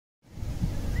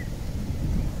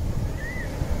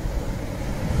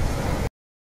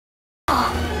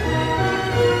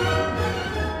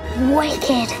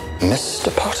wicked. Mr.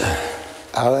 Potter,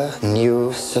 our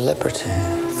new celebrity.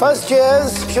 First years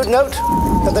should note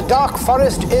that the dark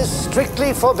forest is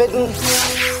strictly forbidden,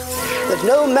 that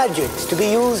no magic's to be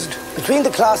used between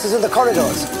the classes in the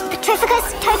corridors.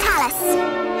 Petrificus totalis.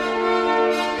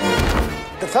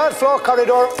 The third floor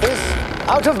corridor is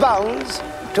out of bounds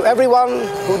to everyone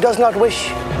who does not wish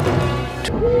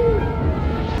to.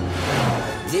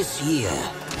 This year,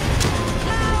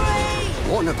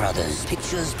 Warner Brothers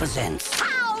Pictures presents...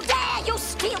 How dare you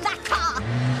steal that car!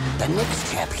 ...the next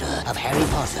chapter of Harry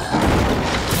Potter,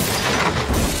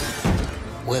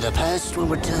 where the past will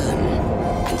return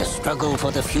and the struggle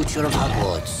for the future of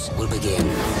Hogwarts will begin.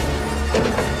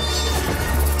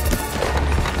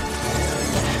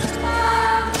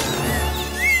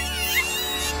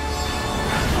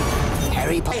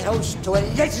 Harry Potter host to a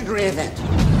legendary event,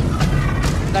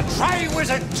 the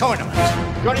Tri-Wizard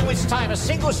Tournament, during which time a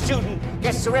single student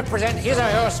gets to represent his or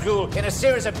her school in a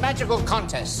series of magical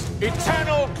contests.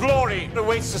 Eternal glory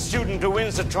awaits the student who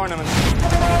wins the tournament.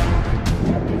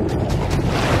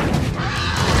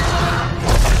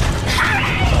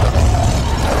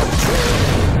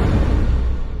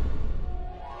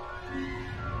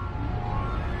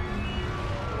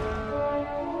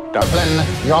 Dublin,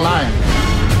 you're mine.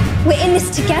 We're in this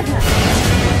together.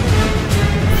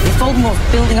 If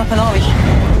Voldemort's building up an army,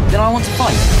 then I want to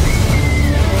fight.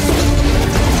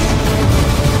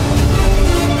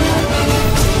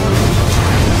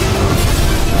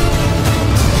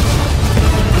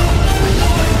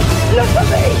 Look at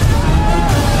me!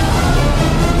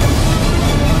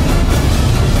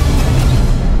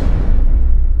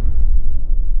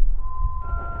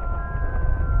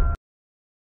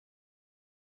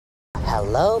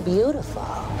 Hello, beautiful.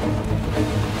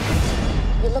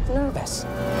 You look nervous.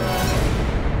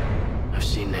 I've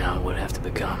seen now what would have to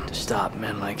become to stop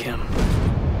men like him.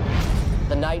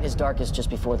 The night is darkest just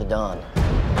before the dawn.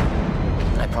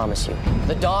 I promise you,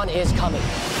 the dawn is coming.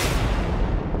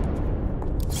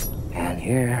 And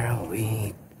here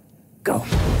we go.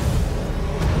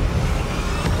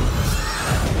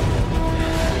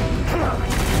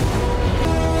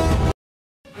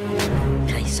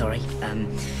 Hey, sorry.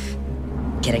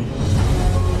 Kidding.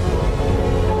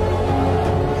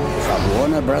 From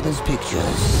Warner Brothers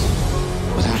Pictures.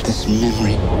 Without this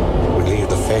memory, we leave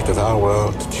the fate of our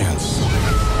world to chance.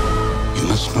 You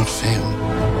must not fail.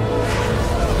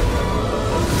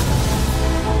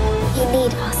 You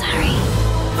need us, Harry.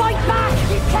 Fight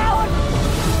back, you coward!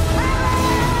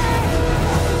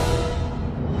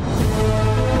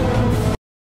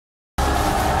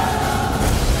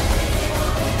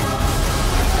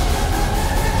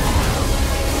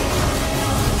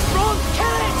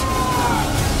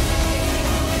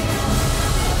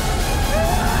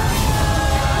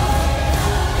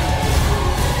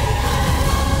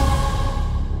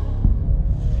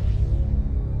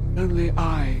 Only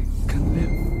I can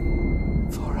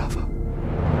live forever.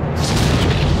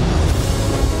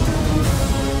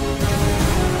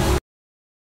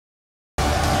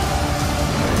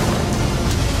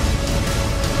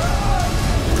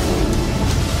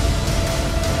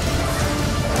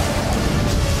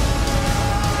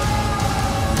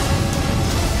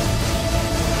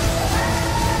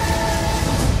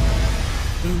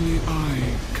 Only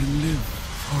I can live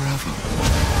forever.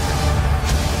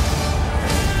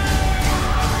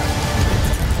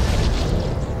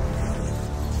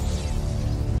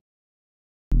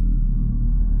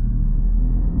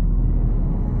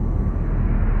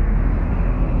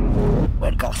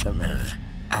 When Gotham is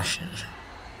ashes,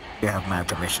 you have my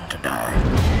permission to die.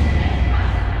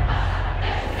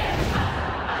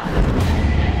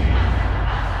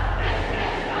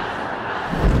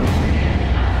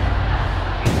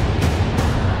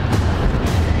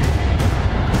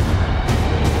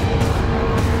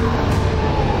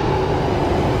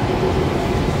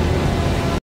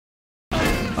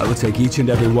 I will take each and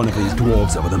every one of these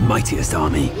dwarves over the mightiest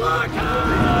army.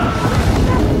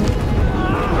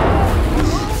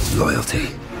 Loyalty,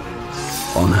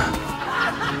 honor,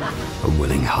 a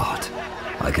willing heart.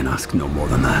 I can ask no more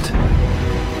than that.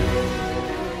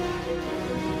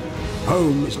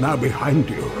 Home is now behind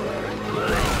you.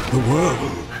 The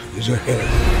world is ahead.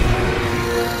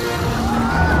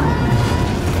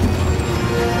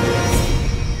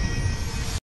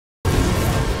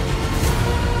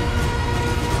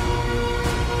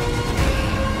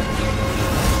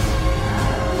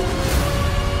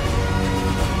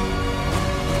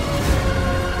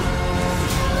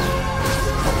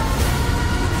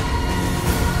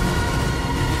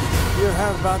 You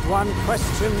have but one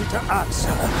question to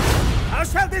answer. How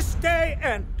shall this day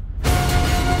end?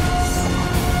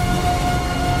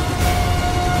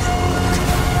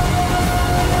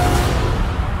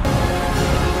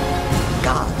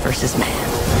 versus man.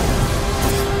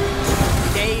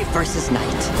 Day versus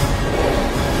night.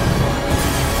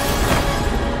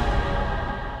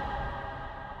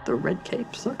 The red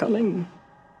capes are coming.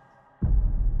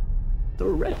 The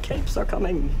red capes are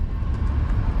coming.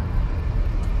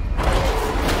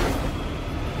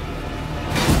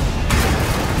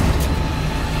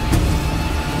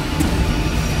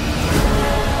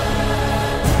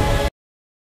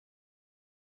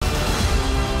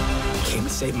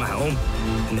 Save my home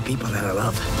and the people that I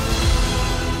love.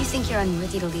 You think you're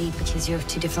unworthy to lead because you're of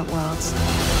two different worlds. But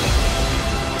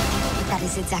that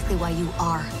is exactly why you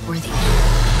are worthy.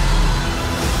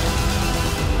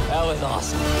 That was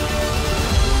awesome.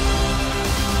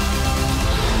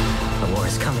 The war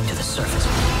is coming to the surface,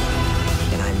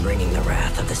 and I'm bringing the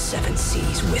wrath of the seven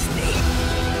seas with me.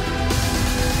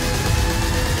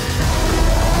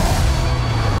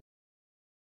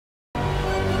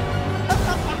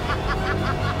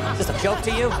 Is this a joke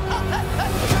to you?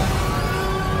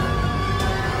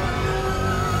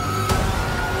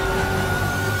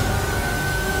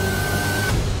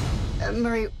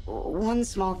 Murray, one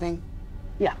small thing.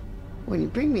 Yeah. When you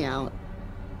bring me out,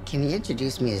 can you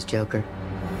introduce me as Joker?